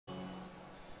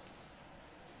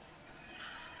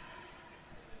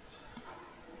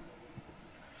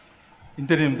In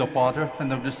the name of the Father,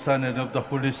 and of the Son, and of the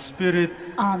Holy Spirit.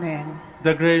 Amen.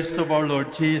 The grace of our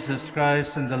Lord Jesus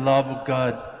Christ, and the love of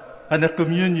God, and the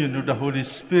communion of the Holy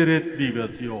Spirit be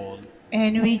with you all.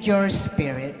 And with your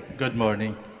spirit. Good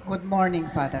morning. Good morning,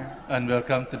 Father. And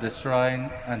welcome to the Shrine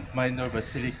and Minor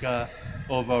Basilica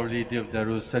of Our Lady of the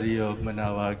Rosary of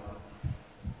Manaoag.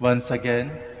 Once again,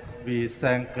 we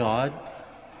thank God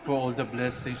for all the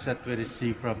blessings that we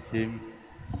receive from Him.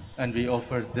 And we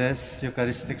offer this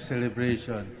Eucharistic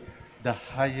celebration, the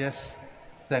highest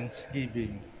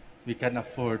thanksgiving we can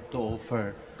afford to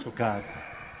offer to God.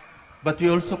 But we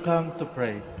also come to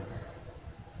pray,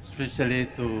 especially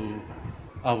to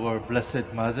our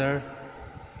Blessed Mother,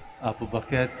 Apo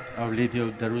Baket, Our Lady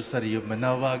of the Rosary of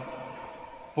Manaoag,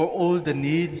 for all the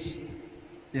needs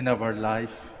in our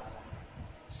life,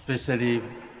 especially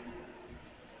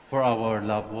for our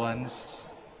loved ones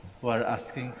who are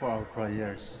asking for our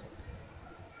prayers.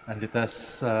 And let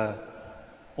us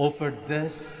offer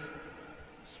this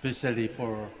especially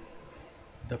for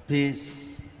the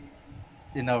peace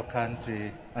in our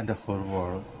country and the whole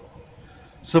world.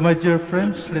 So, my dear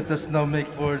friends, let us now make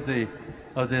worthy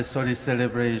of this holy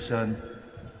celebration.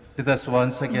 Let us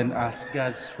once again ask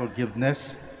God's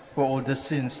forgiveness for all the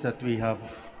sins that we have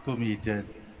committed,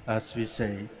 as we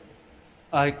say,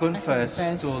 I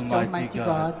confess to Almighty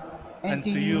God and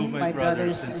to you, my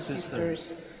brothers and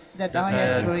sisters, that I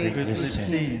have greatly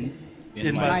sinned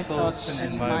in my thoughts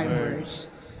and in my words,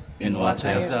 in what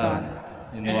I have done,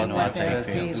 in what I have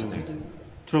failed to do,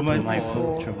 through my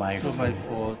fault,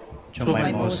 through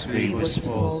my most grievous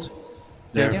fault.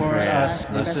 Therefore I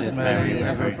ask Blessed Mary,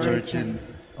 ever Virgin,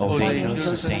 all the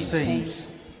angels and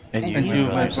saints, and you,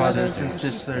 my brothers and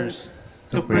sisters,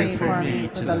 to pray for me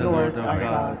to the Lord our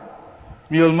God.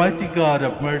 May Almighty God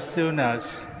have mercy on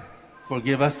us,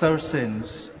 forgive us our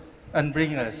sins, and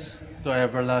bring us to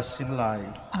everlasting life.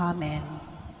 Amen.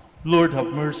 Lord, have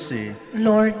mercy.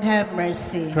 Lord, have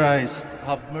mercy. Christ,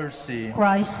 have mercy.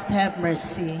 Christ, have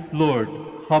mercy. Lord,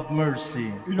 have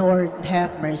mercy. Lord,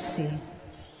 have mercy.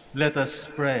 Let us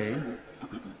pray.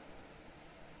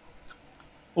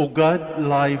 O God,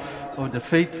 life of the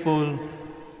faithful,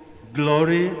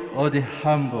 glory of the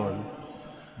humble,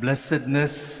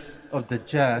 blessedness of the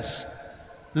just,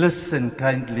 listen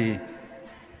kindly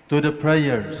to the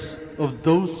prayers of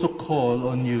those who call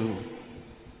on you,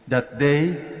 that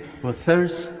they who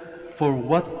thirst for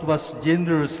what was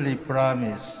generously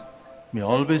promised may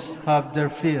always have their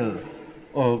fill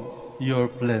of your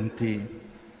plenty.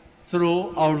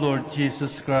 Through our Lord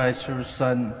Jesus Christ, your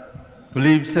Son, who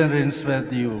lives and reigns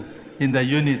with you in the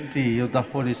unity of the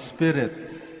Holy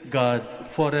Spirit, God,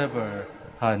 forever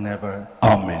and ever.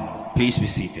 Amen. Please be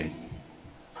seated.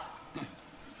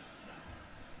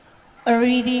 A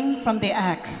reading from the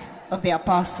Acts of the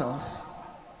Apostles.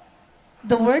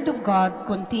 The word of God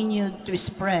continued to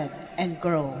spread and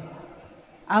grow.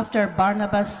 After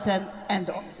Barnabas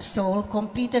and Saul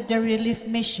completed their relief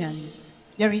mission,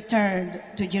 they returned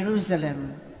to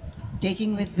Jerusalem,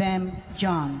 taking with them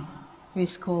John, who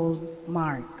is called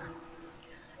Mark.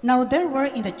 Now there were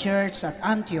in the church at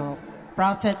Antioch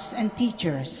prophets and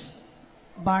teachers: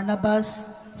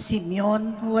 Barnabas,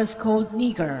 Simeon, who was called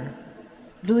Niger,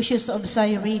 Lucius of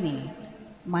Cyrene,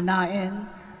 Manaen,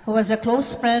 who was a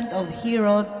close friend of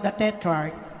Herod the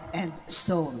Tetrarch, and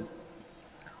Saul.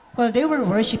 While they were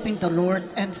worshiping the Lord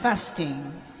and fasting,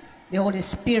 the Holy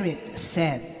Spirit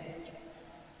said,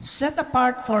 "Set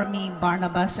apart for me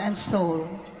Barnabas and Saul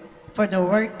for the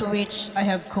work to which I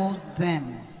have called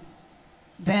them."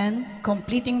 Then,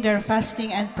 completing their fasting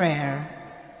and prayer,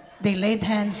 they laid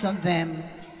hands on them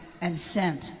and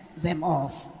sent them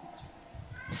off.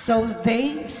 So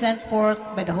they, sent forth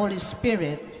by the Holy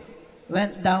Spirit,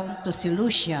 went down to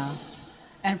Seleucia,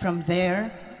 and from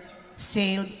there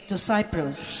sailed to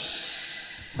Cyprus.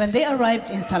 When they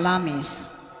arrived in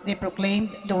Salamis, they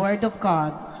proclaimed the word of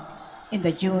God in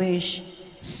the Jewish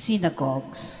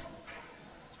synagogues.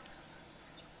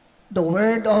 The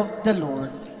word of the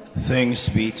Lord. Thanks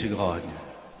be to God.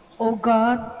 O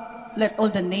God, let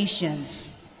all the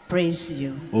nations praise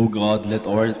you. O God, let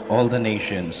all the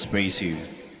nations praise you.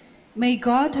 May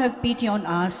God have pity on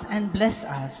us and bless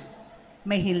us.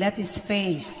 May He let His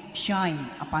face shine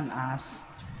upon us.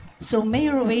 So may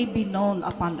your way be known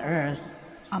upon earth,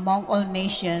 among all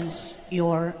nations,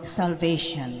 your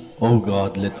salvation. O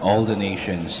God, let all the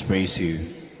nations praise you.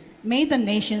 May the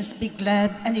nations be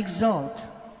glad and exult,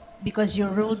 because you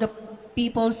rule the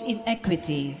peoples in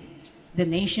equity. The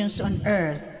nations on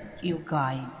earth you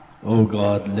guide. O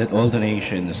God, let all the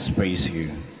nations praise you.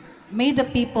 May the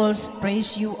peoples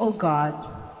praise you, O God,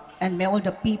 and may all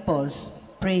the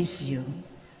peoples praise you.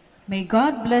 May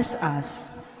God bless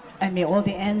us, and may all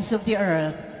the ends of the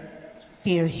earth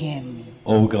fear him.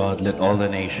 O God, let all the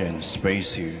nations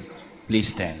praise you. Please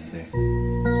stand.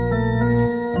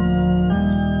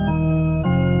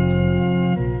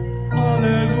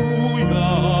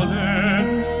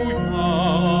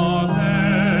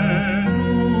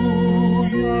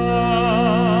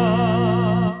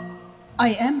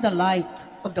 I am the light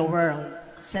of the world,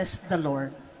 says the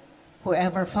Lord.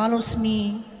 Whoever follows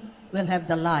me will have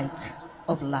the light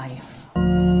of life.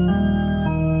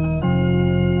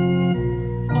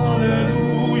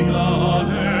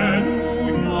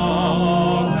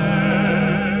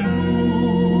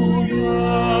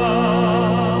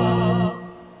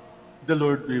 The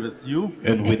Lord be with you.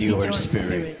 And with your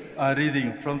spirit. A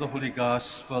reading from the Holy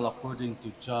Gospel according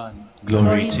to John.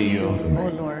 Glory to you,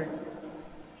 O Lord. Lord.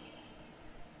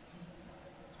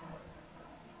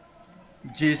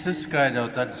 Jesus cried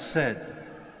out and said,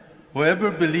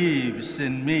 "Whoever believes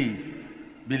in me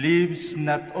believes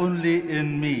not only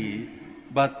in me,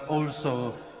 but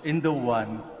also in the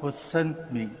one who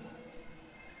sent me.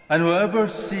 And whoever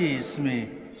sees me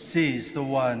sees the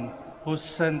one who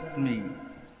sent me.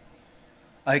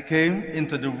 I came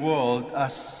into the world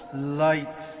as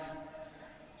light,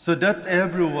 so that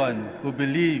everyone who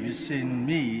believes in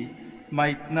me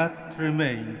might not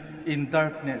remain in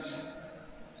darkness.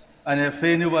 And if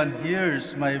anyone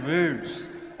hears my words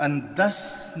and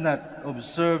does not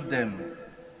observe them,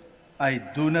 I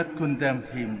do not condemn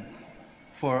him,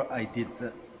 for I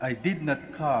did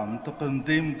not come to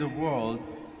condemn the world,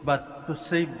 but to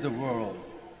save the world.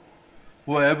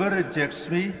 Whoever rejects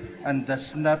me and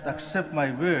does not accept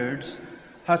my words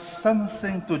has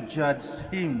something to judge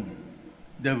him.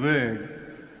 The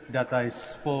word that I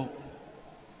spoke,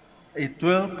 it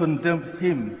will condemn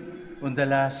him on the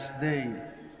last day,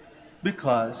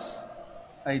 because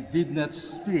I did not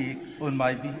speak on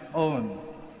my own,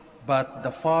 but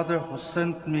the Father who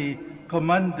sent me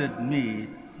commanded me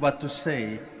what to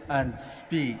say and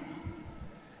speak.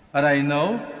 And I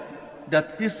know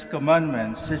that his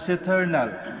commandments is eternal.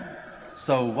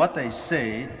 So what I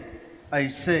say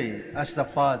as the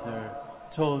Father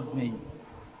told me."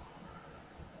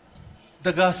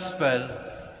 The Gospel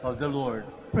of the Lord.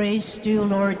 Praise to you,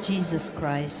 Lord Jesus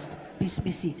Christ. Please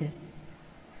be seated.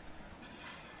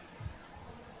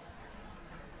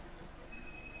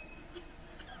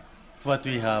 What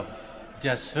we have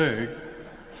just heard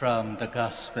from the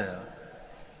Gospel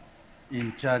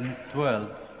in John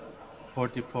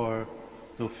 12:44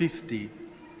 to 50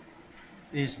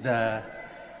 is the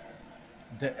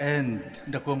end,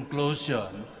 the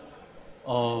conclusion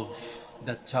of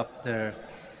the chapter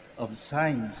of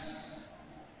signs,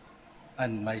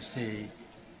 and might say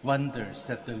wonders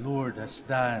that the Lord has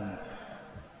done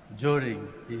during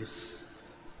his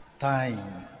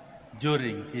time,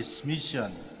 during his mission.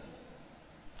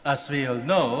 As we all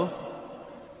know,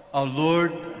 our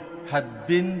Lord had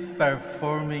been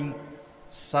performing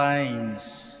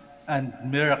signs and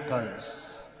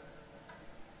miracles.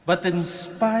 But in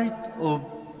spite of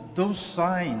those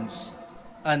signs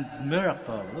and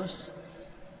miracles,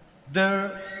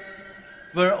 there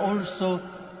were also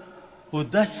who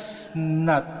does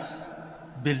not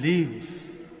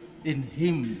believe in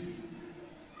him.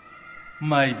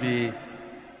 Maybe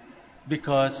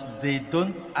because they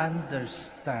don't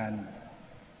understand.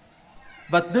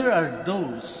 But there are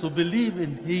those who believe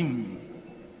in him.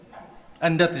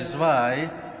 And that is why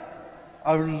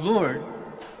our Lord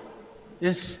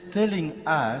is telling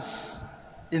us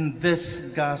in this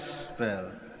gospel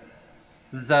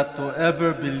that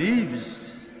whoever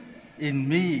believes in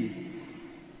me,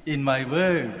 in my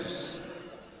words,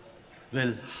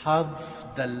 will have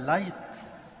the light,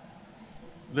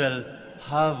 will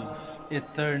have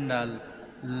eternal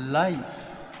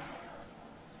life.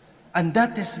 And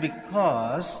that is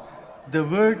because the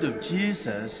word of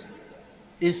Jesus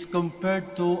is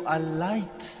compared to a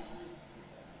light.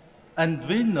 And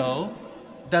we know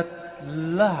that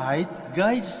light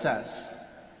guides us,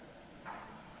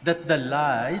 that the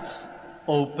light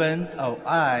opened our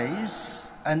eyes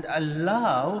and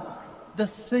allow the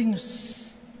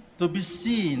things to be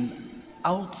seen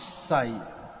outside.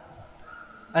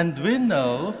 And we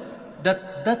know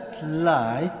that that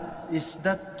light is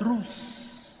the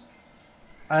truth.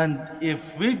 And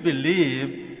if we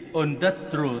believe on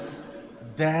that truth,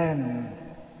 then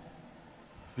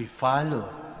we follow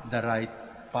the right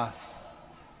path.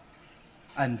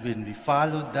 And when we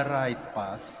follow the right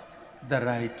path, the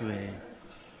right way,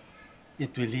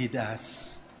 it will lead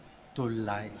us to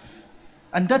life.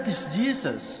 And that is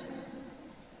Jesus.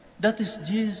 That is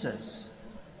Jesus.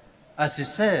 As he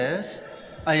says,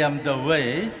 I am the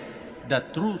way, the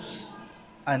truth,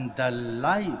 and the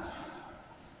life.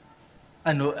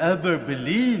 and whoever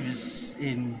believes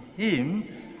in him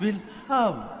will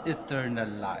have eternal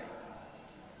life.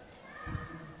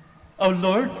 Our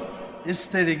Lord is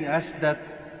telling us that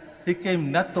he came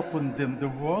not to condemn the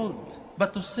world,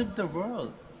 but to save the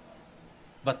world.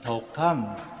 But how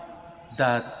come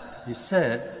that he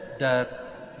said that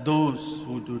those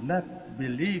who do not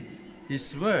believe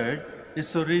his word is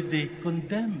already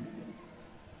condemned?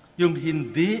 Yung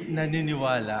hindi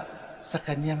naniniwala sa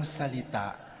kanyang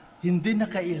salita, hindi na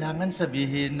kailangan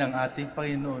sabihin ng ating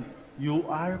Panginoon, you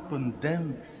are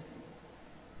condemned.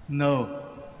 No.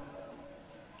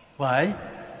 Why?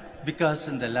 Because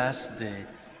in the last day,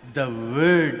 the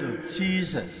word of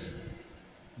Jesus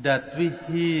that we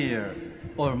hear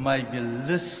or maybe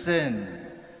listen,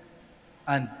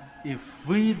 and if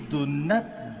we do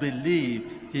not believe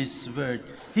his word,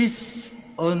 his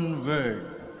own word,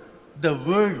 the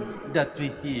word that we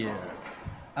hear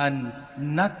and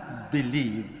not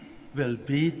believe will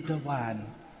be the one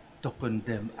to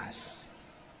condemn us.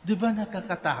 Di ba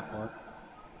nakakatakot?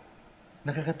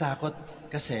 Nakakatakot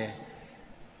kasi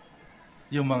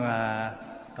yung mga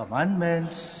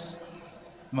commandments,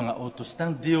 mga utos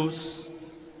ng Diyos,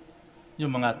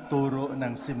 yung mga turo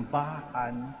ng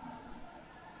simbahan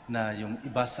na yung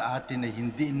iba sa atin ay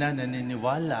hindi na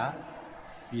naniniwala,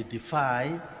 we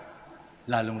defy,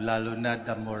 lalong-lalo na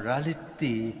the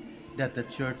morality that the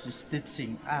church is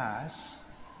teaching us.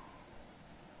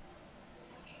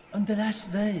 On the last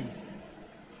day,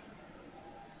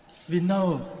 we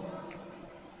know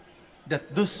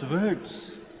that those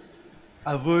words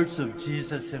are words of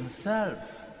Jesus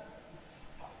himself.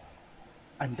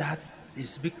 And that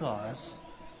is because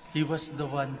he was the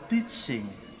one teaching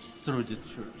through the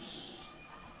church.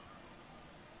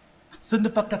 So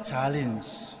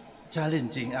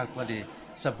challenging actually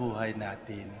sa buhay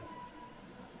natin.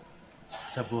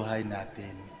 Sa buhay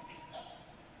natin.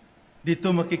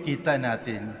 Dito makikita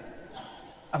natin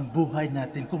ang buhay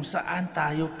natin, kung saan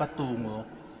tayo patungo,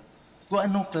 kung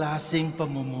anong klaseng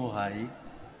pamumuhay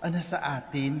ang nasa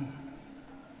atin.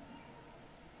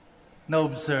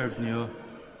 Na-observe nyo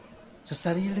sa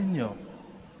sarili nyo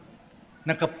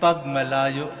na kapag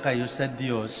malayo kayo sa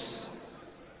Diyos,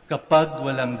 kapag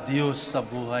walang Diyos sa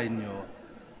buhay nyo,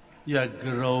 you are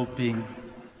groping.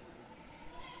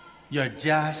 You are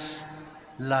just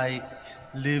like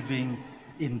living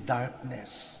in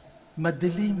darkness.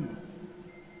 Madilim.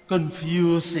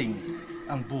 Confusing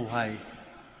ang buhay.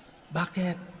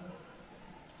 Bakit?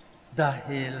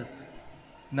 Dahil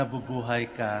nabubuhay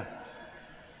ka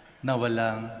na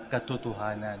walang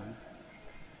katotohanan.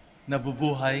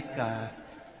 Nabubuhay ka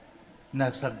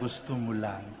na sa gusto mo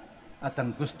lang. At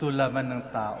ang gusto lamang ng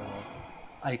tao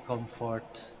ay comfort.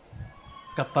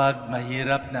 Kapag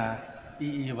mahirap na,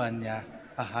 iiwan niya,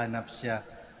 hahanap siya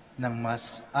ng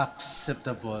mas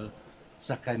acceptable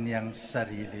sa kanyang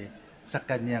sarili, sa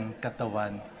kanyang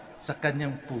katawan, sa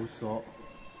kanyang puso.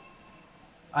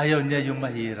 Ayaw niya yung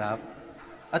mahirap.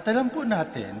 At alam po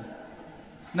natin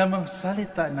na mga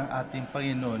salita ng ating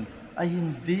Panginoon ay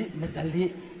hindi madali.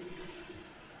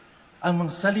 Ang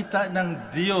mga salita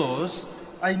ng Diyos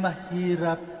ay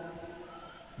mahirap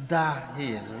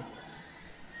dahil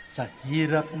sa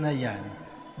hirap na yan,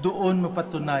 doon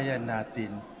mapatunayan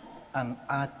natin ang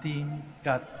ating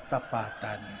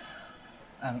katapatan.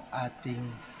 Ang ating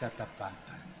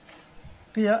katapatan.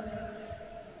 Kaya,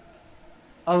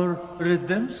 our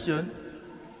redemption,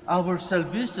 our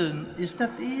salvation is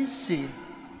not easy.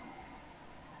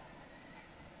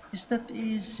 It's not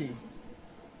easy.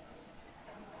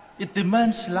 It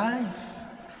demands life.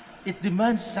 It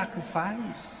demands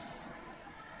sacrifice.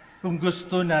 Kung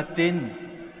gusto natin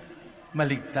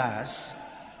maligtas,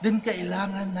 then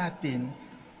kailangan natin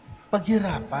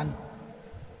paghirapan.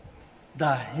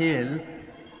 Dahil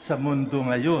sa mundo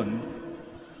ngayon,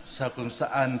 sa kung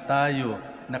saan tayo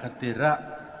nakatira,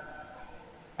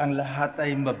 ang lahat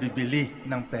ay mabibili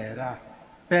ng pera.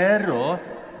 Pero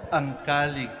ang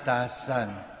kaligtasan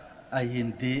ay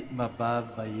hindi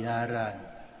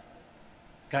mababayaran.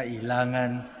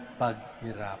 Kailangan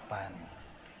paghirapan.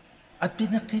 At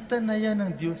pinakita na yan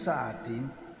ng Diyos sa atin.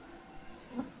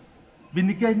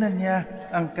 Binigay na niya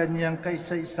ang kanyang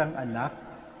kaisa-isang anak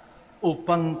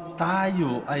upang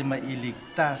tayo ay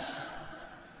mailigtas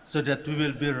so that we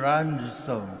will be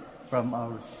ransomed from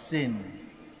our sin.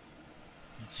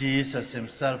 Jesus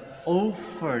himself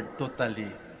offered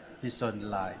totally his own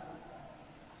life.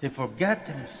 He forgot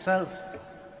himself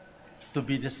to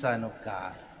be the Son of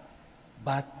God,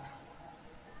 but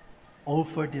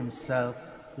offered himself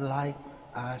like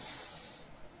us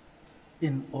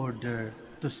in order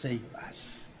to save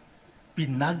us.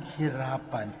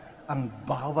 Pinaghirapan ang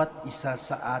bawat isa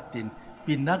sa atin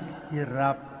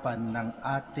pinaghirapan ng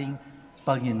ating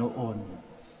Panginoon.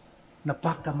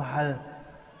 Napakamahal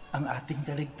ang ating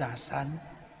kaligtasan.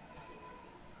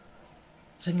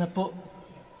 Sana po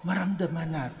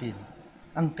maramdaman natin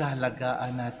ang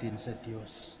kahalagaan natin sa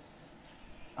Diyos.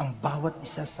 Ang bawat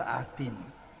isa sa atin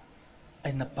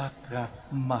ay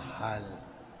napakamahal.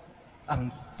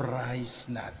 Ang price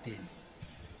natin.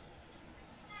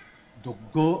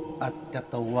 Dugo at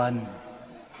katawan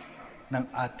ng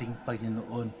ating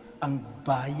Panginoon ang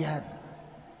bayad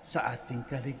sa ating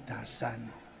kaligtasan.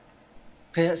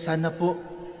 Kaya sana po,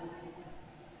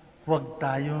 huwag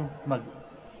tayo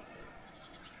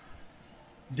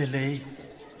mag-delay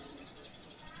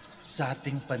sa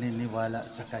ating paniniwala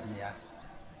sa Kanya.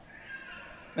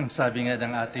 Ang sabi nga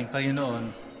ng ating Panginoon,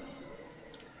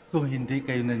 kung hindi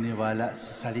kayo naniwala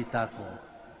sa salita ko,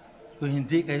 kung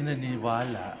hindi kayo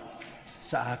naniwala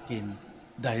sa akin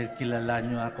dahil kilala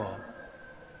niyo ako,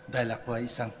 dahil ako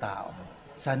ay isang tao,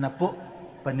 sana po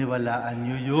paniwalaan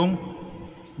niyo yung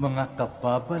mga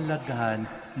kababalaghan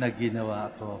na ginawa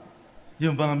ko,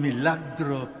 yung mga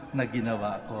milagro na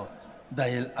ginawa ko,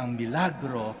 dahil ang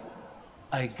milagro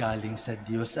ay galing sa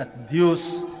Diyos at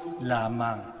Diyos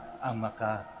lamang ang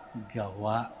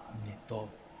makagawa nito.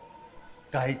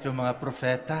 Kahit yung mga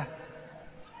propeta,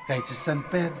 kahit si San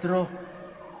Pedro,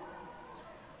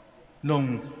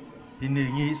 nung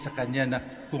hiningi sa kanya na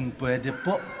kung pwede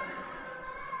po,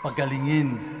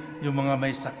 pagalingin yung mga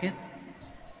may sakit.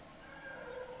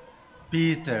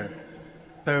 Peter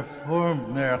performed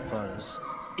miracles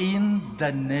in the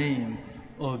name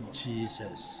of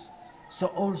Jesus.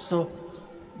 So also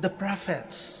the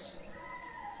prophets,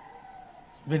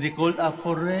 when they called out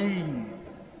for rain,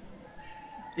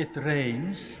 it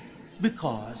rains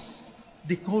because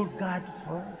they called God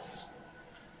first.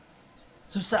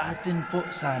 So sa atin po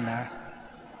sana,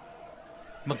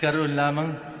 magkaroon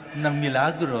lamang ng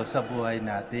milagro sa buhay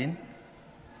natin,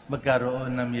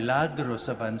 magkaroon ng milagro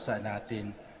sa bansa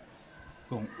natin,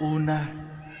 kung una,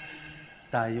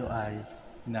 tayo ay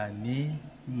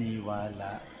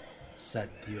naniniwala sa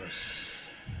Diyos.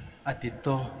 At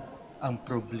ito ang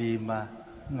problema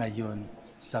ngayon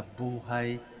sa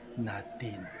buhay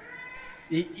natin.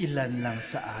 Iilan lang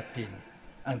sa atin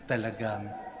ang talagang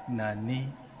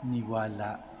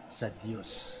naniniwala sa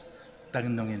Diyos.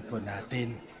 Tanungin po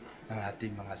natin ang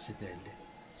ating mga sidele.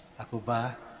 Ako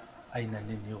ba ay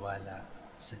naniniwala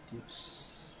sa Diyos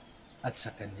at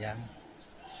sa Kanyang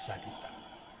salita?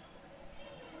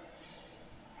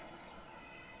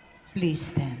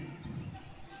 Please stand.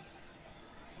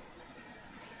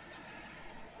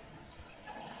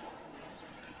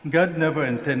 God never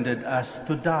intended us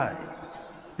to die.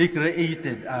 He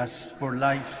created us for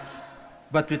life,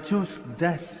 but we choose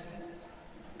death.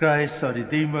 Christ, our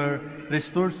Redeemer,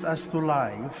 restores us to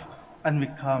life, and we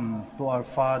come to our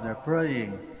Father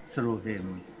praying through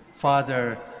Him.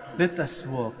 Father, let us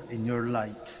walk in your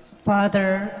light.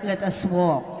 Father, let us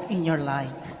walk in your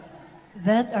light,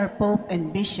 that our Pope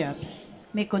and bishops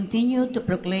may continue to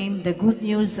proclaim the good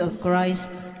news of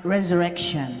Christ's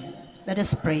resurrection. Let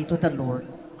us pray to the Lord.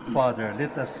 Father,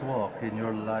 let us walk in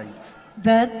your light.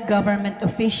 That government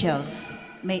officials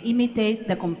may imitate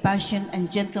the compassion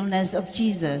and gentleness of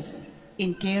Jesus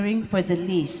in caring for the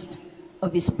least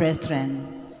of his brethren.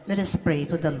 Let us pray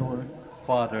to the Lord.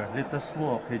 Father, let us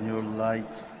walk in your light.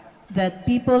 That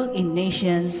people in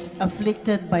nations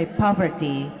afflicted by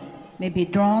poverty may be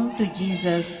drawn to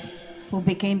Jesus, who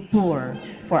became poor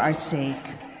for our sake.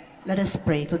 Let us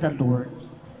pray to the Lord.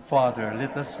 Father,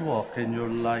 let us walk in your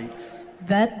light.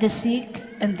 That the sick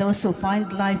and those who find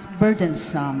life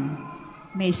burdensome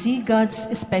may see God's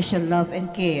special love and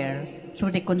care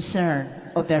through the concern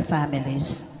of their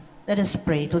families. Let us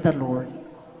pray to the Lord.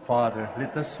 Father,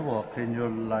 let us walk in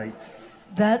your light.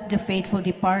 That the faithful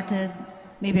departed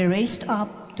may be raised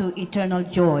up to eternal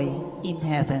joy in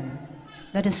heaven.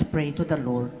 Let us pray to the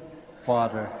Lord.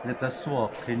 Father, let us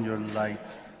walk in your light.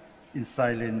 In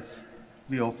silence,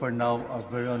 we offer now our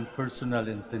very own personal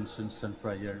intentions and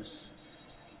prayers.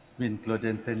 We include the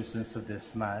intentions of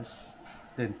this Mass,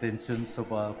 the intentions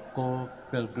of our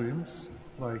co-pilgrims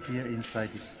who are here inside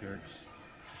this church.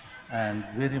 And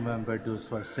we remember those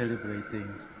who are celebrating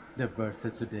their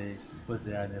birthday today with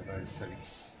their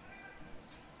anniversaries.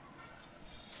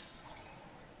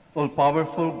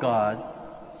 All-powerful God,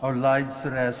 our lives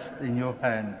rest in your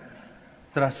hand.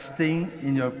 Trusting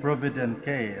in your provident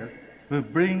care, we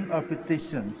bring our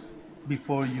petitions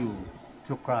before you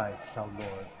to Christ our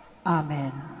Lord.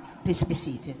 Amen. Please be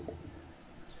seated.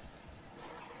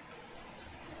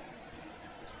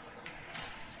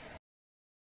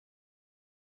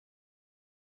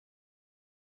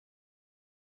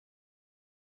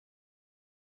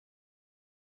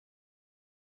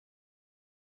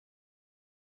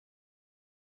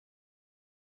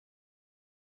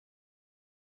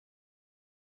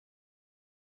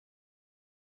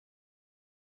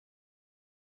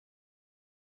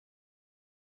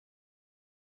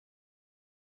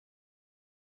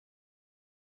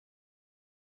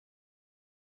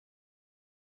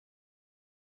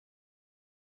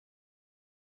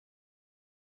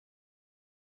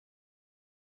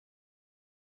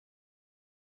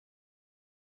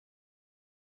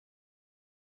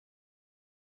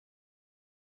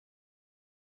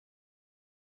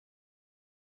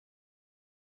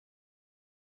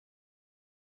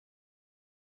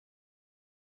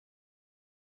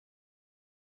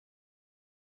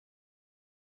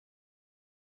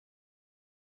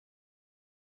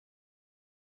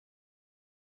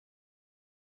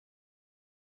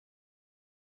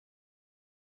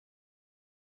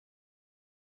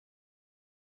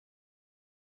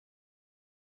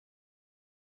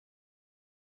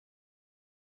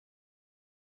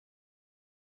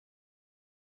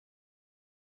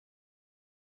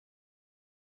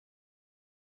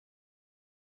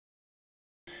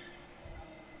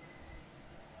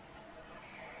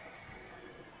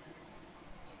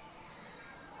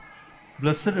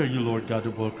 Blessed are you, Lord God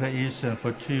of all creation,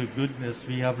 for through your goodness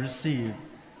we have received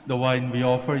the wine we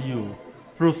offer you,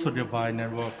 fruits of divine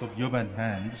and work of human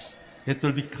hands. It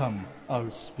will become our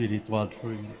spiritual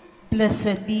drink.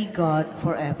 Blessed be God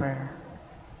forever.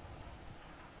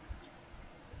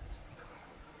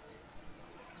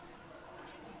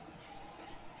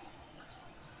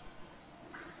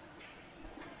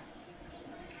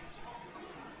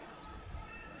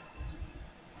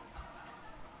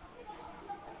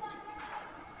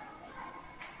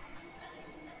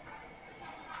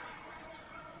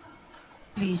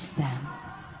 Please stand.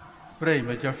 Pray,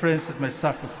 my dear friends, that my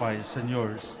sacrifice and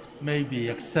yours may be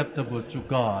acceptable to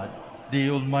God, the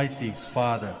Almighty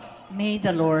Father. May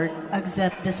the Lord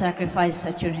accept the sacrifice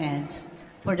at your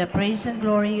hands for the praise and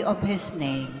glory of his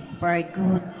name, for our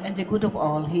good and the good of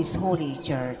all his holy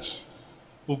church.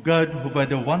 O God, who by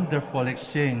the wonderful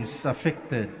exchange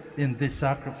effected in this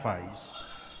sacrifice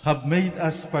have made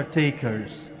us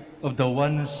partakers of the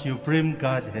one supreme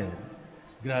Godhead,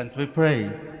 grant, we pray,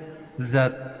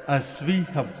 that as we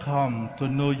have come to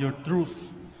know your truth,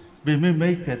 we may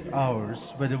make it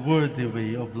ours by the worthy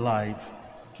way of life,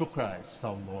 through Christ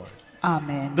our Lord.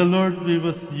 Amen. The Lord be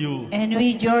with you. And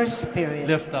with your spirit,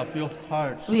 Lift up your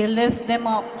hearts. we lift them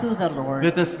up to the Lord.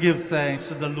 Let us give thanks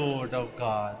to the Lord our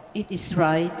God. It is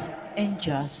right and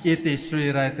just. It is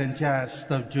really right and just,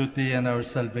 of duty and our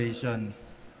salvation,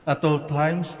 at all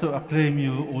times to acclaim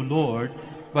you, O Lord,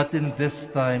 but in this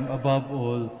time above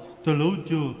all, to laud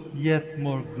you yet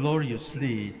more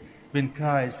gloriously, when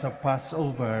Christ our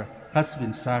Passover has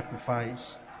been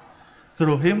sacrificed.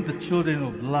 Through him the children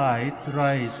of light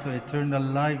rise to eternal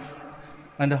life,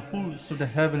 and the hosts of the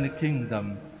heavenly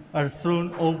kingdom are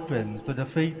thrown open to the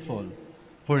faithful.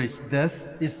 For his death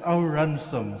is our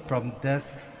ransom from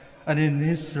death, and in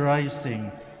his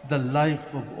rising the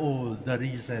life of all the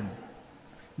risen.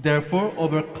 Therefore,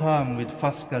 overcome with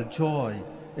paschal joy,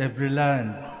 every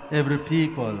land, every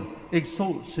people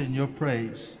exalts in your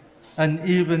praise, and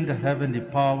even the heavenly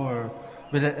power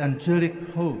with the angelic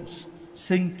host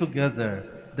sing together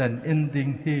the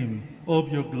unending hymn of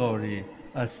your glory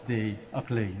as they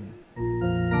acclaim.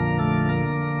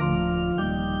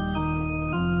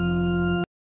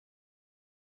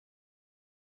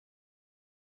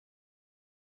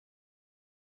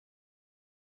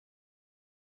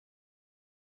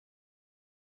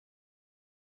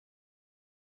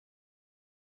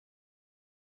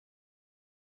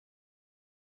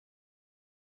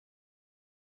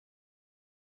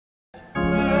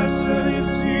 Blessed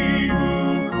is he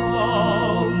who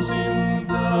comes in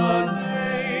the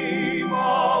name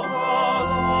of the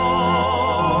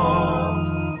Lord.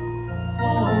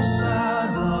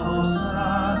 Hosanna,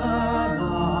 Hosanna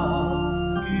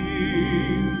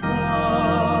in the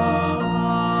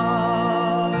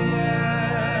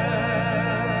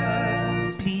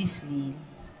highest. Please kneel.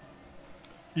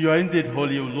 You are indeed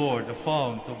holy, O Lord, the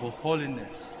fount of all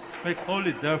holiness. Make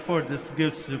holy, therefore, these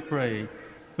gifts, we pray,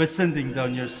 by sending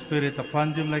down your Spirit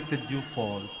upon them like the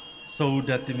dewfall, so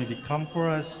that they may become for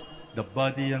us the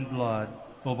body and blood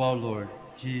of our Lord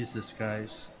Jesus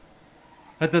Christ.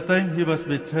 At the time he was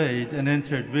betrayed and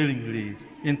entered willingly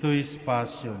into his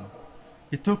passion,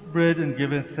 he took bread and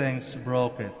giving thanks,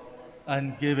 broke it,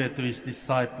 and gave it to his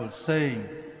disciples, saying,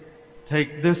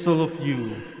 "Take this, all of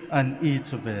you, and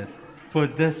eat of it, for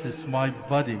this is my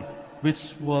body,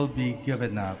 which will be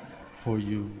given up for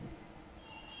you."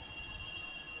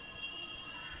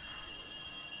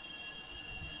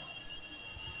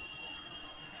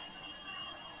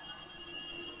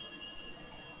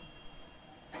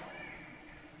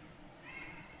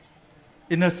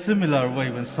 In a similar way,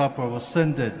 when supper was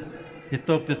ended, he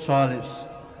took the chalice,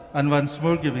 and once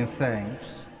more giving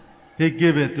thanks, he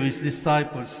gave it to his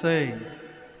disciples, saying,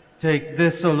 "Take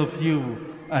this, all of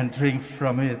you, and drink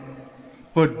from it.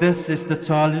 For this is the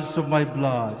chalice of my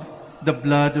blood, the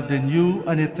blood of the new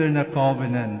and eternal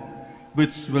covenant,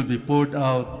 which will be poured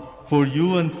out for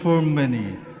you and for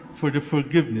many for the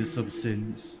forgiveness of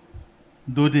sins.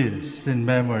 Do this in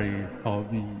memory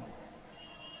of me."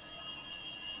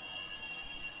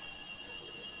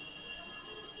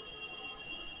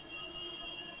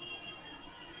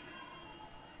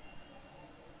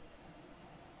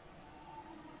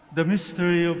 The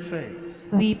mystery of faith.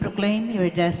 We proclaim your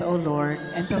death, O Lord,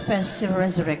 and profess your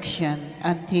resurrection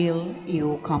until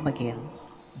you come again.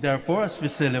 Therefore, as we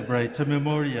celebrate the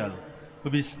memorial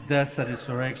of his death and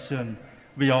resurrection,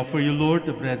 we offer you, Lord,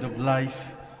 the bread of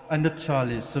life and the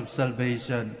chalice of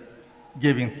salvation,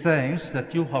 giving thanks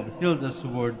that you have held us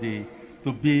worthy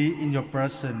to be in your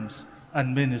presence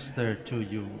and minister to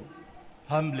you.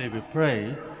 Humbly we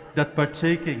pray that,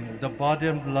 partaking of the body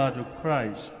and blood of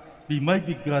Christ, we might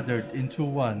be gathered into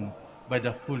one by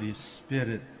the Holy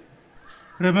Spirit.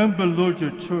 Remember, Lord,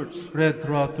 your church spread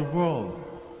throughout the world,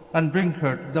 and bring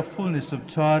her to the fullness of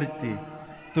charity,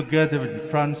 together with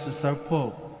Francis our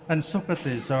Pope, and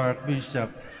Socrates our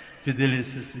Archbishop,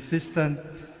 Fidelis his assistant,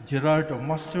 Gerard, our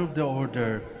Master of the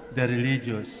Order, the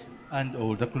religious, and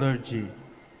all the clergy.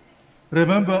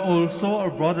 Remember also our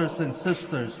brothers and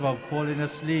sisters who have fallen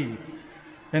asleep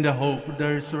in the hope of the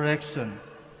resurrection,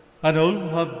 and all who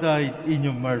have died in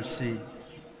your mercy.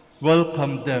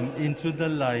 Welcome them into the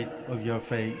light of your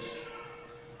face.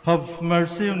 Have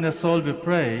mercy on us all, we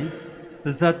pray,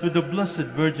 that with the Blessed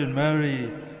Virgin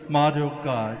Mary, Mother of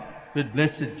God, with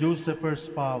blessed Joseph, her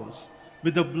spouse,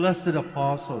 with the blessed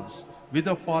apostles, with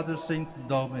the Father Saint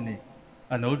Dominic,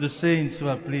 and all the saints who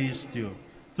have pleased you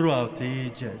throughout the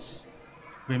ages,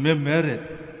 we may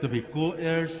merit to be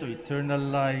co-heirs to eternal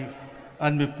life,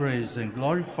 and we praise and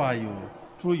glorify you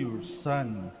through your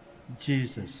Son,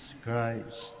 Jesus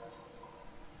Christ.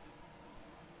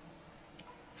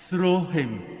 Through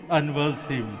him, and with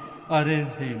him, and in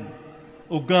him,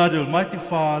 O God, Almighty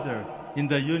Father, in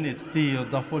the unity of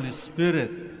the Holy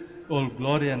Spirit, all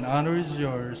glory and honor is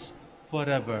yours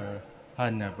forever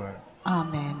and ever.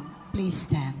 Amen. Please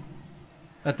stand.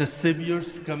 At the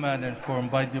Savior's command and formed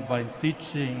by divine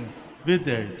teaching, we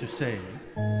dare to say,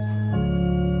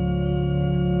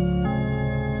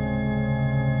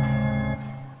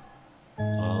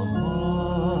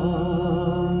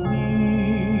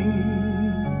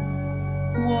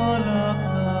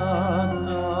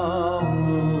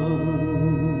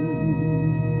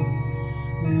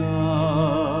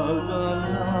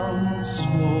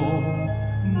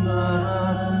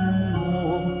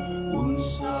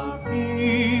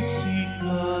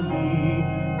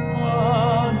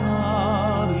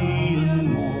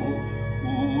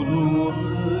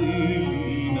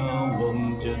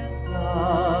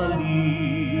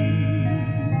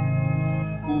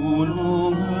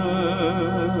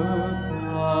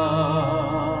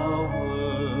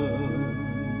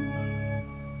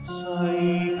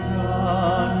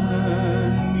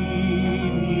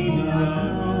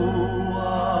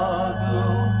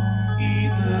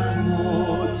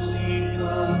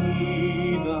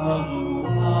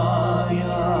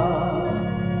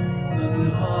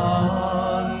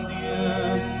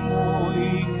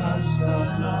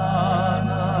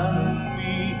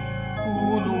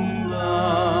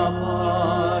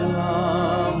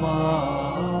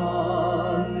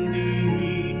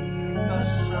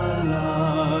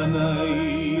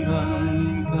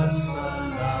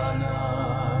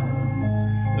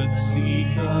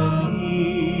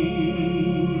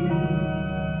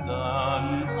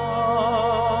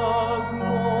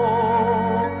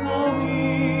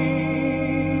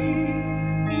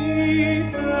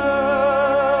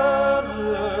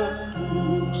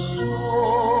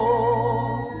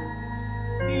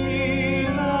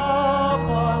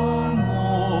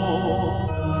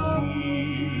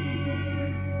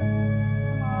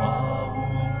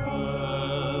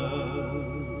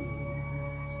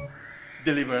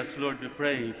 deliver us, Lord, we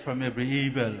pray, from every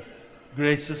evil.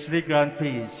 Graciously grant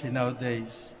peace in our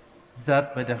days,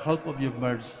 that by the help of your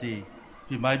mercy,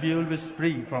 we might be always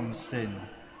free from sin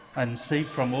and safe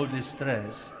from all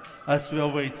distress, as we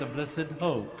await the blessed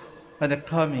hope and the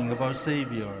coming of our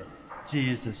Savior,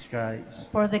 Jesus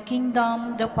Christ. For the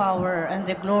kingdom, the power, and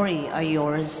the glory are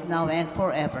yours, now and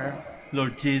forever.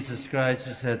 Lord Jesus Christ,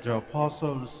 you said to our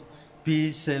apostles,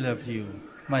 peace I love you,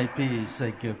 my peace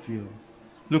I give you.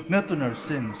 Look not on our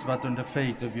sins, but on the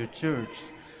faith of your church,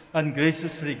 and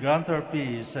graciously grant our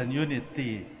peace and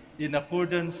unity in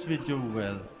accordance with your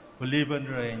will, who live and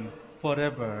reign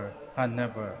forever and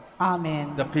ever.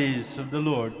 Amen. The peace of the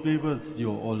Lord be with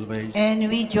you always. And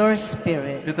with your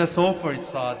spirit. Let us offer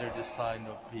each other the sign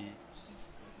of peace.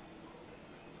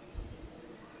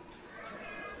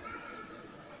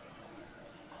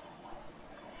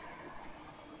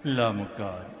 Lamb of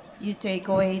God, You take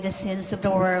away the sins of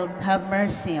the world, have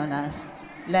mercy on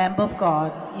us. Lamb of God,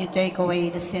 you take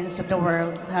away the sins of the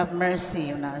world, have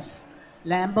mercy on us.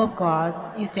 Lamb of God,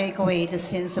 you take away the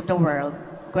sins of the world,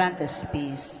 grant us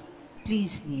peace.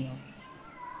 Please kneel.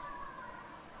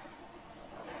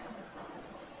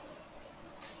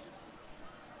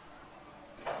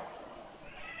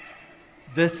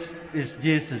 this is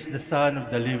Jesus, the Son of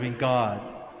the living God,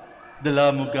 the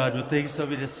Lamb of God who takes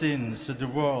away the sins of the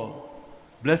world.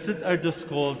 Blessed are those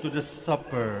called to the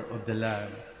supper of the Lamb.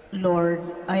 Lord,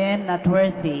 I am not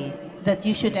worthy that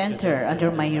you should enter under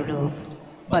my roof,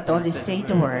 but only say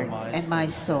the word, and my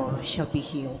soul shall be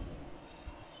healed.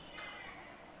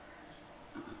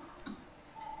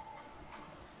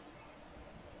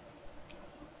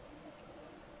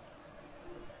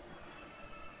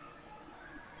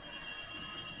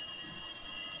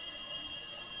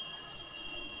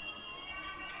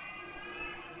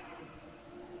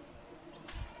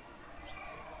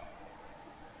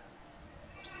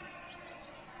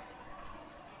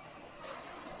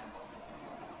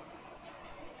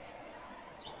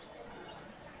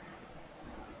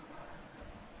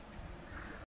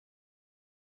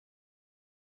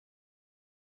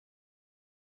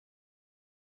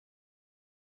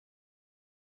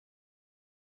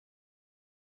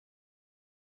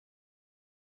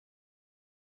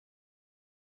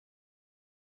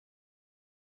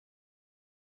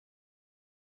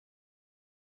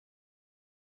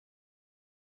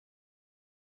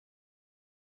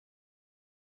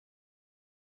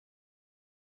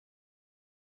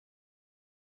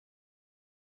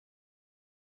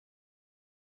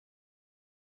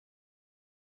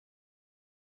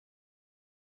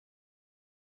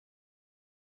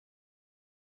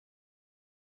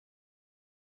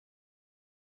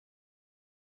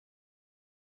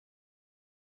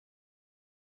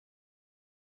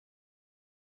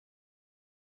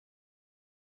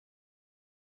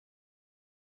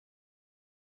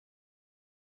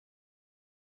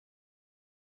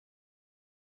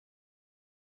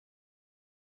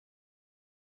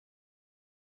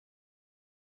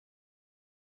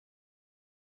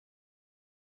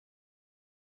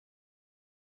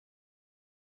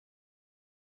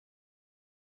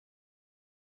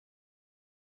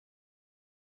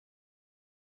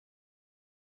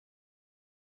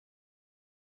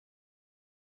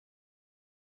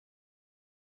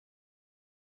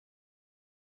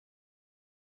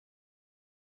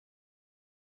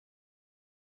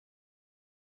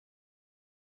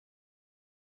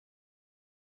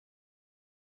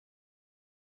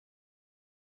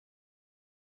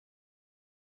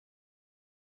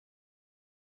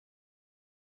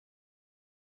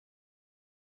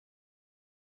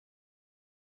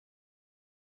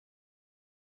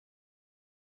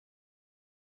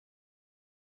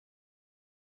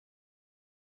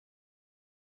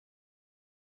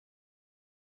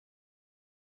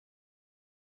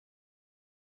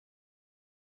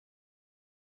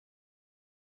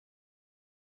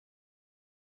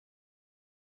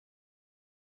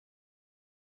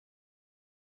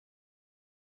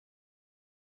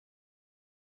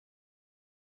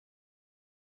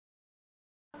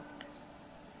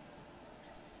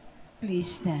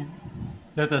 Please stand.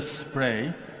 Let us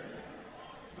pray.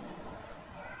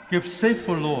 Keep safe,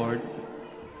 O Lord.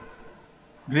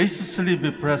 Graciously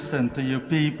be present to your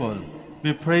people.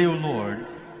 We pray, O Lord,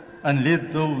 and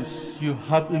lead those you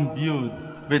have imbued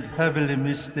with heavenly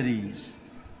mysteries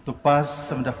to pass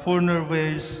from the former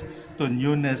ways to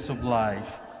newness of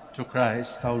life through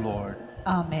Christ our Lord.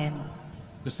 Amen.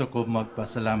 Gusto ko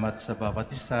magpasalamat sa bawat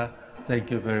isa.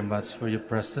 Thank you very much for your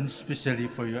presence, especially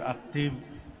for your active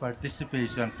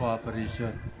participation and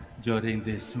cooperation during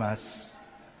this Mass.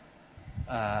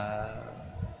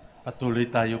 Patuloy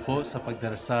tayo po sa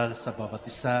pagdarasal sa bawat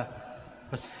isa.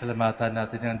 Pasasalamatan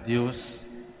natin ang Diyos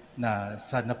na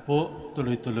sana po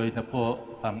tuloy-tuloy na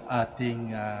po ang ating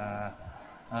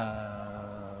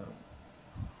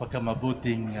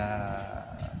pagkamabuting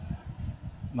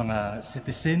mga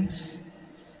citizens,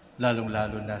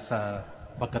 lalong-lalo na sa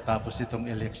pagkatapos itong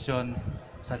eleksyon.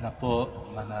 Sana po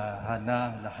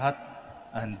manahana ang lahat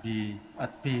and be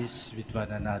at peace with one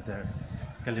another.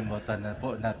 Kalimutan na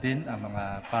po natin ang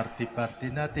mga party-party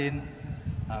natin.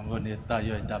 Ngunit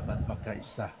tayo ay dapat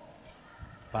magkaisa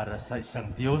para sa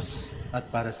isang Diyos at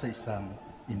para sa isang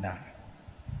Ina.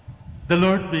 The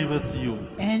Lord be with you.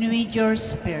 And with your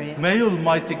spirit. May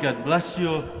Almighty God bless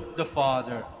you, the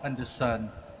Father, and the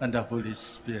Son, and the Holy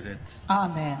Spirit.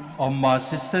 Amen. Our Mass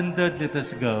is ended. Let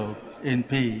us go in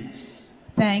peace.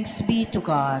 Thanks be to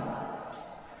God.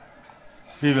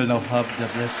 We will now have the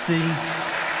blessing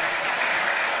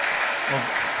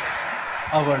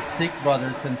of our sick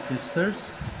brothers and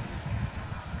sisters.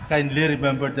 Kindly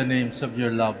remember the names of your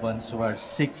loved ones who are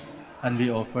sick, and we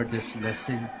offer this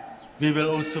blessing. We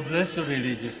will also bless your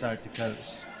religious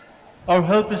articles. Our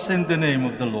help is in the name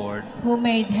of the Lord, Who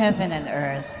made heaven and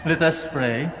earth. Let us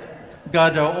pray.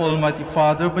 God, our Almighty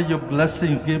Father, by your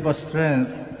blessing, give us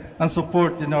strength and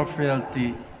support in our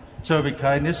frailty. Show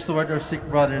kindness toward our sick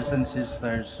brothers and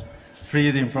sisters.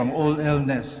 Free them from all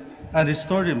illness and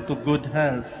restore them to good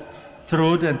health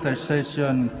through the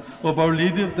intercession of Our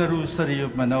Lady of the Rosary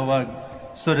of Manaoag,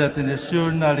 so that in the sure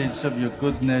knowledge of your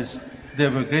goodness, they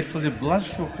will gratefully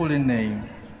bless your holy name.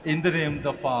 In the name of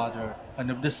the Father, and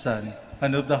of the Son,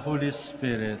 and of the Holy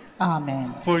Spirit.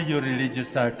 Amen. For your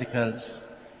religious articles.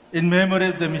 In memory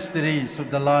of the mysteries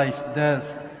of the life,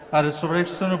 death, and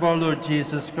resurrection of our Lord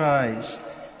Jesus Christ,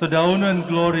 to the honor and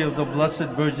glory of the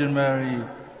Blessed Virgin Mary,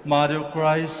 Mother of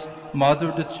Christ, Mother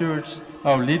of the Church,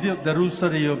 Our Lady of the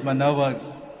Rosary of Manaoag,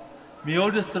 may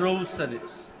all these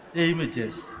rosaries,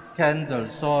 images,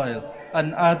 candles, oil,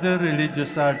 and other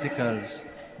religious articles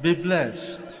be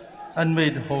blessed and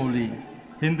made holy.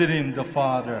 In the name of the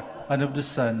Father, and of the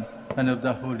Son, and of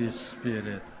the Holy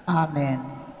Spirit. Amen.